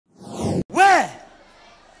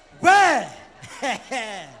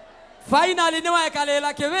Finally ni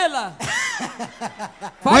waekalela kevela.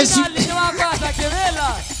 Finally ni wakata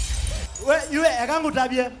kevela. Yue ekangu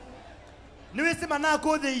tabie. Niwe sima na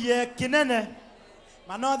kodi ye kinene.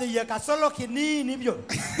 Manode ye kasolo kini nibyo.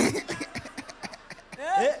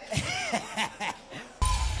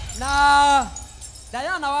 Na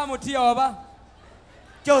Diana wamutia oba.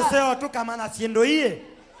 Kyo seo tu kama na siendo iye.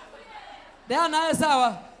 Diana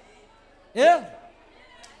sawa.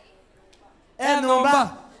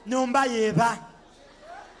 Nomba yeba.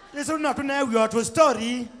 Yesu na tuna ewi oto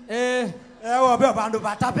story. Obe bandu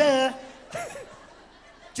batape.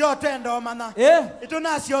 Kyo tendo mana. Ito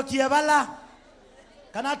na sio kiebala.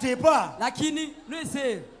 Kana tipoa. Lakini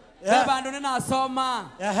nwese bandu nina soma.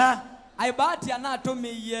 Bahati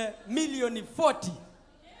anatumia milioni 40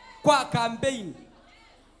 kwa campaign.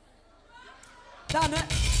 Tane.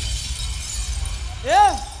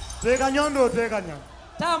 Tega nyondo.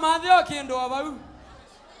 Tama ndio kindo wabu.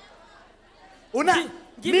 Una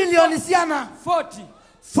milioni siana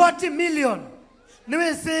 40 million.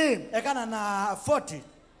 Niwe si ekana na 40.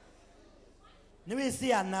 Niwe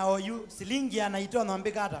si ana oyu silingi anaitoa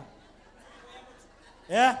naambika hata.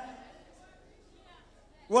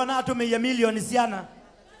 Wana atumia milioni siana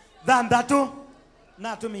than that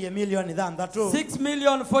na atumia milioni than that 6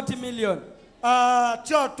 million 40 million.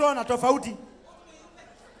 Cho tona tofauti.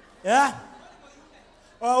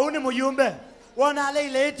 Uni muyumbe. Wana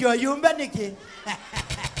leile eti yumbe niki.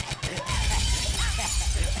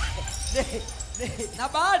 Na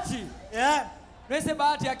Bahati. Nese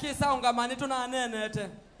Bahati akisa ungamani tuna nenete.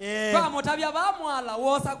 Kwa motabia bamwala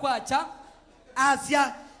wosa kwacha.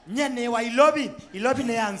 Asia nyene wa ilobi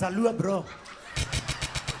ne anza lua bro.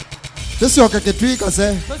 Sisi wakaketui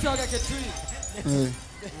kase. Sisi wakaketui.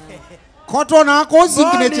 Koto na kozi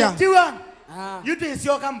kinetia. Tiwa. Yutu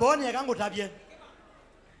isio kamboni ekangu tabie.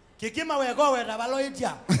 Kikima wego weta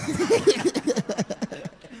baloitia.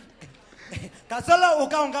 Kasolo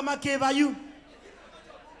ukaunga makeba yu.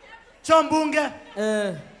 Chombunge.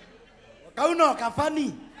 Kauno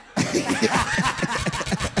kafani.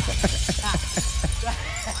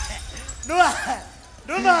 No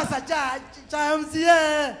sa cha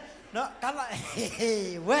MCA. No kala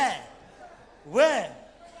we.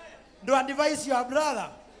 Do advise your brother.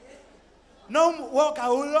 No walk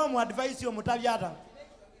away mu advise your mutabiata.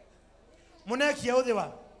 Muneki ya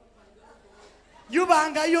udewa.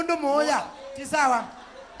 Yubanga yondo moya. Tisawa.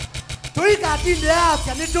 Tuika tinde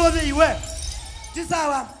afya nitodhe iwe.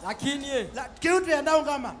 Tisawa. Lakini kiutu enda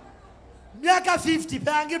ungama. Miaka 50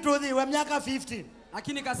 pangi todhe iwe miaka 50.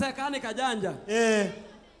 Lakini kaseka ane kajanja.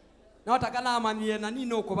 Na watakana amanie na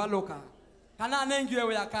nino uko baloka. Kana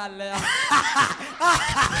nengiwe ya kale.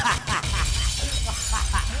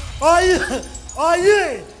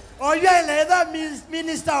 Oye leda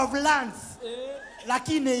Minister of Lands.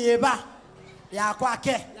 Lakini yeba ya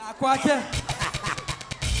kwake.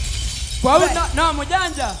 Kwa na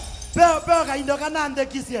mjanja. Peo kaindoka nande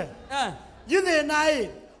kisie. Yune nae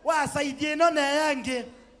wasaidie no ne yange.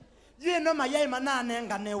 Yue no mayai manane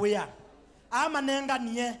ngane wea. Ama nenga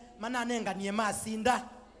niye manane nganie masinda.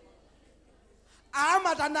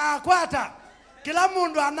 Ama tana akwata kila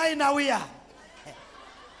mundu anainawia.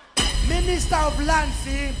 Minister of Lands,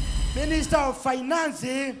 Minister of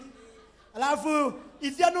Finance, alafu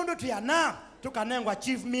ithia nundu tuyana tukanengwa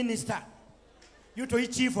Chief Minister. You to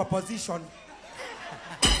chief opposition.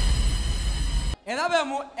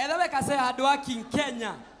 Edabe kase hard working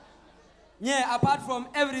Kenya. Yeah, apart from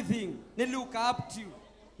everything, ne look up to you.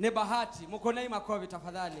 Ne Bahati, mukonei makovi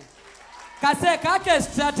tafadhali. Kase kake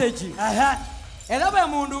strategy. Edabe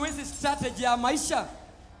mundu wisi strategy ya maisha.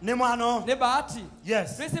 Ne mwano. Ne Bahati.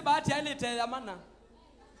 Yes. Wisi Bahati ile teyamana.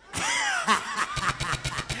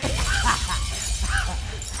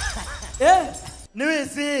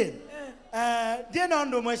 Niwisi. Dina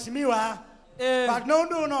ndo mheshimiwa. But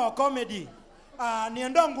no comedy.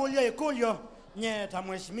 Niendo ngulia ikulyo nyeta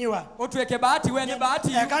mheshimiwa. Otuweke Bahati, we ni Bahati.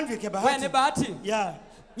 Kantuweke Bahati. We ni Bahati. Yeah.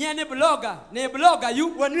 Nye ni blogger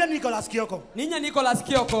you. We niwe Nicholas Kioko. Ninye Nicholas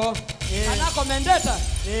Kioko. Ana commentator.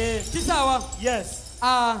 Tisawa. Yes.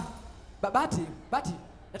 Bahati.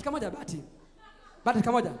 Dakika moja Bahati.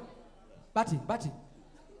 Dakika moja. Bahati.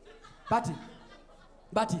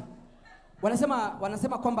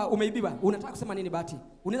 Wanasema kwamba umeibiwa. Unataka kusema nini Bahati?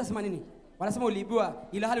 Unaweza sema nini? Wanasema uliibiwa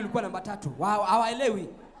ila hali ulikuwa namba 3. Hawaelewi.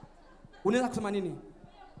 Unaweza kusema nini?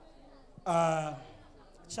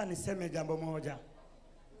 Acha niseme jambo moja.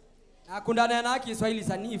 Akundana na Kiswahili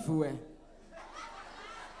sanifu we.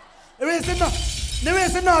 Niwe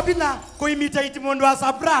sino bina kuimitate mundu wa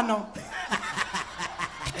soprano.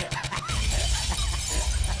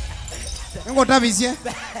 Ngo tabisie.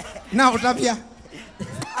 Na utapia.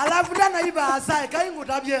 Alafu tena iba asai kaingu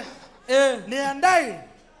tabye. Niendai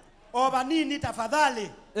oba nini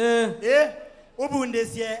tafadhali.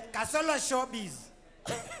 Ubundesie Kasolo showbiz.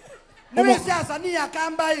 Niwe sasa ni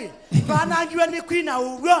akambai. Banangiwe ni queen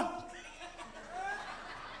awugo.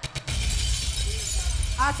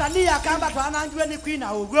 Asani akamba twanangiwe ni queen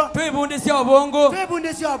awugo. Twibundesie obongo.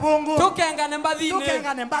 Twibundesie obongo. Tukengane mbadhine.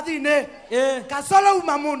 Tukengane mbadhine. Kasolo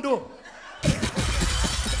umamundo.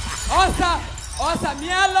 Osa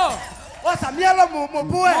mielo. Osa mielo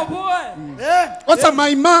mubue. Osa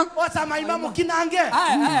maima. Osa maima mukinange.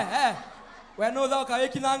 We no dhoka we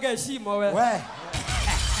kinange shimo we.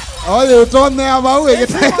 Oye utone abau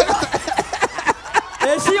egete.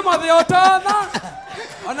 Shimo de otona.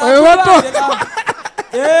 Oye wato.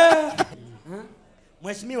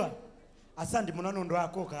 Mheshimiwa, asante mnono ndo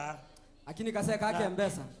wako ka. Lakini Kase kake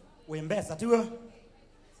mbesa. We mbesa tiwe.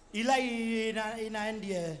 Ila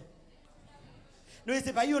inaendie.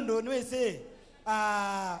 Nwese bayundo nwese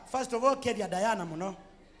first of all kedia Diana muno.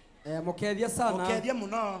 Mukedia sana. Mukedia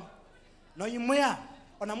muno. No imwea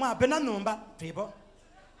ona mwa pena numba tribo.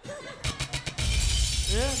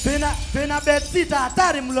 Pena bed sita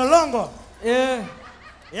hatari mlolongo.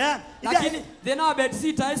 Lakini thina bed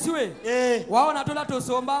sita isiwe. Wao natola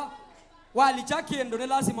tosomba wali chakendo ne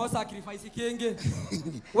lazima sacrifice kenge.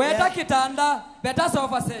 Weta kitanda better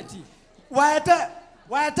sofa set.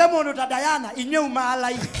 Waete mono ta Diana inye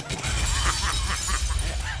umalai.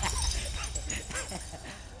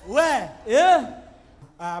 We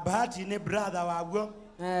Bahati ni brother wagwo.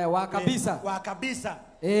 Wa kabisa. Wa kabisa.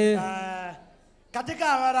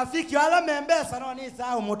 Katika marafiki wala membesa no ni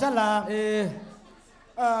sawa mutala.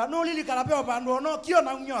 No lili kalapeo pando no kio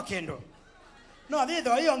na unyo kendo. No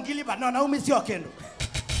dhido hiyo ngili ba no na umisio kendo.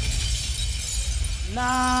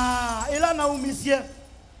 Na ila na umisie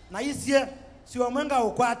na isie siwa mwenga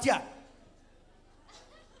ukwatia.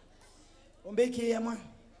 Ombeke yama.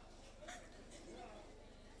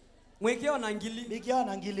 Mwekeo na ngili. Mwekeo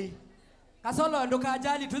na ngili. Kasolo ndo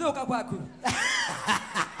kajali tudhoka kwako.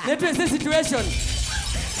 Let's see situation.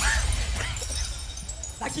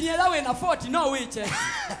 Lakini elawe na 40 no wiche.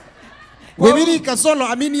 Webiri Kasolo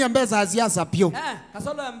amini ya mbesa aziasa pio.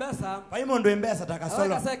 Kasolo ya mbesa. Paimo ndo mbesa ta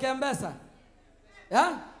Kasolo. Kase ke mbesa.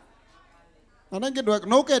 Nanenge ndo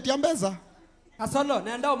no ketia mbesa. Kasolo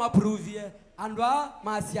nenda umaprovie andwa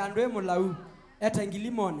masiandwe mulau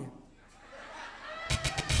etangilimone.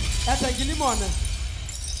 Etangilimone.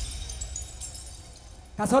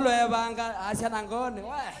 Kasolo ebanga asiana ngone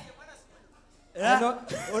we.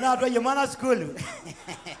 Unaitwa yemana school.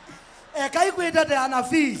 Kai kuita te ana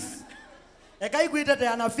fees. Kai kuita te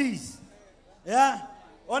ana fees.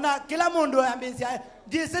 Ona kila mundu ambinsi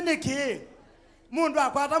diseneke. Mundu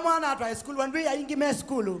akwata mwana atwa school wanwe ya ingi me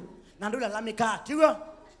school. Nandula lamika tiwo.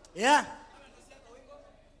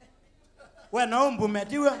 We naombu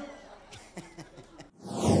metiwo.